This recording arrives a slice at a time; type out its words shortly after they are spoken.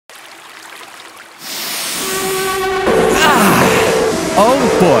oh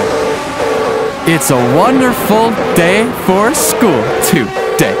boy, it's a wonderful day for school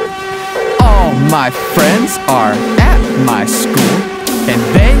today. All my friends are at my school, and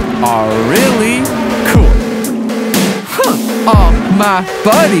they are really cool. All my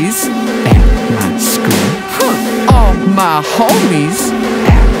buddies at my school. All my homies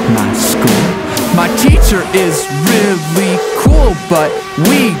at my school. My teacher is really cool, but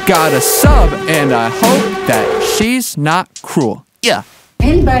we got a sub, and I hope that she's not cruel. Yeah.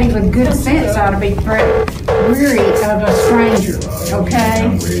 Anybody with good sense ought to be weary of a stranger,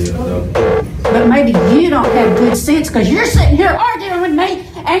 okay? But maybe you don't have good sense because you're sitting here arguing with me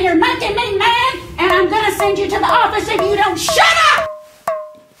and you're making me mad, and I'm going to send you to the office if you don't shut up!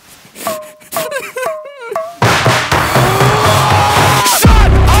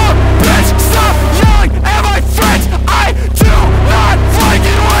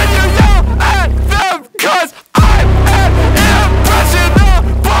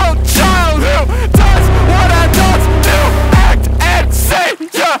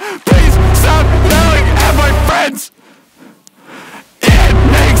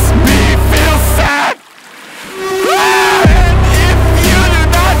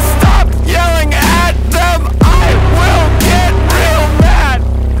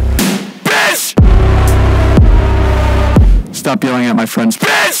 Stop yelling at my friends.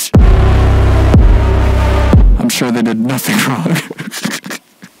 Bitch! I'm sure they did nothing wrong.